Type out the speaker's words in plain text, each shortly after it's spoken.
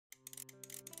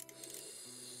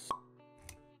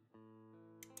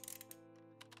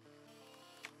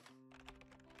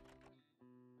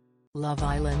Love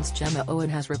Island's Gemma Owen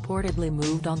has reportedly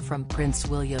moved on from Prince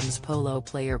William's polo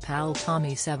player pal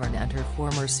Tommy Severn and her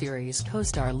former series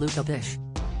co-star Luca Bish.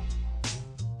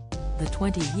 The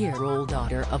 20-year-old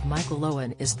daughter of Michael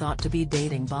Owen is thought to be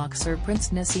dating boxer Prince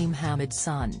Nassim Hamid's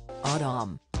son,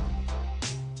 Adam.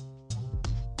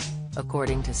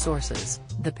 According to sources,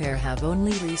 the pair have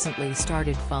only recently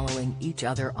started following each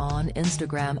other on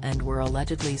Instagram and were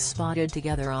allegedly spotted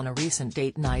together on a recent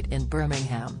date night in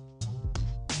Birmingham.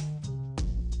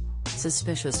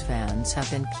 Suspicious fans have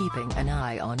been keeping an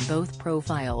eye on both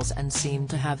profiles and seem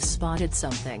to have spotted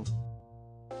something.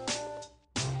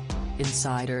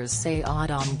 Insiders say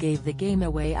Adam gave the game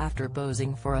away after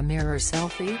posing for a mirror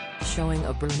selfie, showing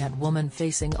a brunette woman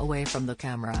facing away from the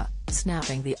camera,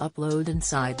 snapping the upload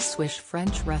inside Swiss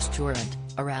French restaurant,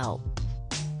 Arel.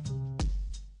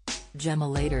 Gemma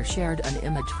later shared an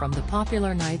image from the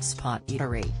popular night spot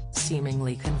eatery,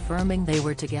 seemingly confirming they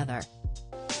were together.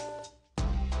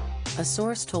 A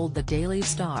source told the Daily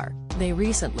Star, they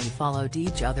recently followed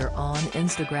each other on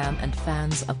Instagram and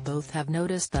fans of both have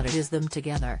noticed that it is them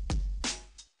together.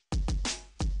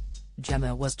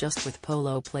 Gemma was just with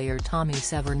polo player Tommy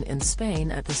Severn in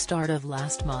Spain at the start of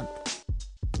last month.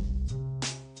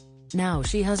 Now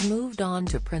she has moved on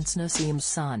to Prince Nassim's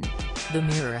son. The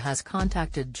Mirror has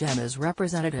contacted Gemma's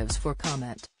representatives for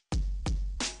comment.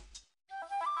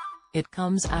 It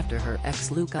comes after her ex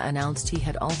Luca announced he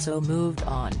had also moved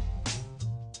on.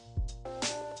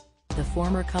 The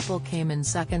former couple came in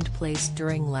second place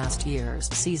during last year's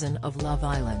season of Love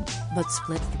Island, but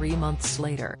split 3 months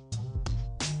later.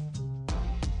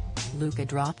 Luca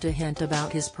dropped a hint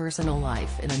about his personal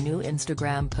life in a new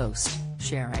Instagram post,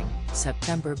 sharing,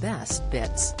 September best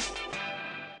bits.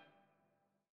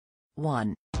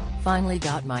 1. Finally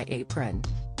got my apron.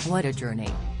 What a journey.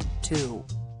 2.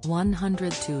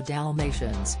 102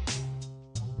 Dalmatians.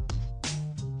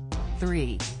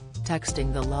 3.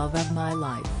 Texting the love of my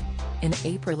life. In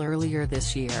April earlier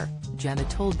this year, Gemma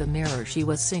told the Mirror she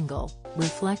was single,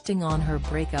 reflecting on her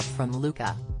breakup from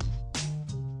Luca.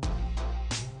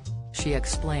 She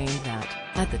explained that,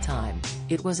 at the time,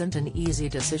 it wasn't an easy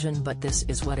decision but this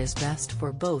is what is best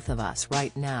for both of us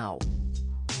right now.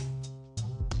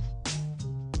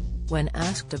 When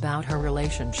asked about her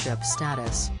relationship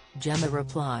status, Gemma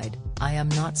replied, I am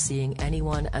not seeing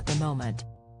anyone at the moment.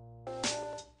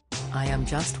 I am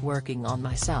just working on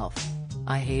myself.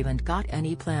 I haven't got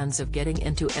any plans of getting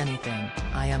into anything,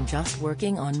 I am just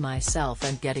working on myself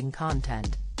and getting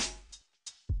content.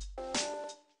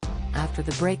 After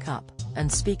the breakup,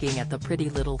 and speaking at the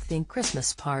Pretty Little Thing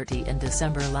Christmas party in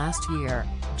December last year,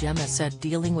 Gemma said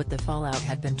dealing with the fallout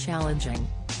had been challenging.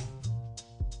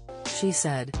 She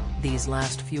said, these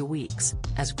last few weeks,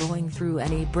 as going through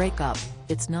any breakup,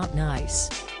 it's not nice.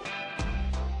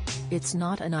 It's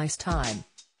not a nice time.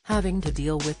 Having to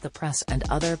deal with the press and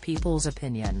other people's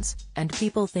opinions, and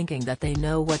people thinking that they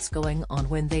know what's going on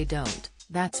when they don't,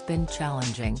 that's been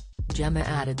challenging, Gemma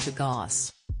added to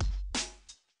Goss.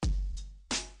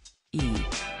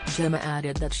 Gemma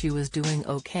added that she was doing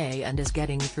okay and is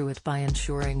getting through it by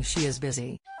ensuring she is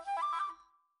busy.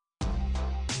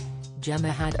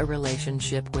 Gemma had a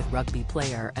relationship with rugby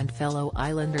player and fellow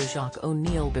Islander Jacques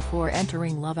O'Neill before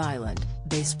entering Love Island.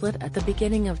 They split at the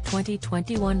beginning of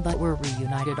 2021 but were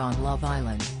reunited on Love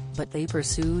Island, but they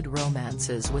pursued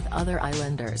romances with other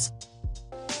Islanders.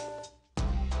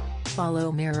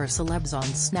 Follow Mirror celebs on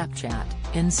Snapchat,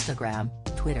 Instagram,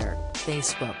 Twitter,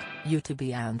 Facebook,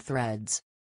 YouTube and Threads.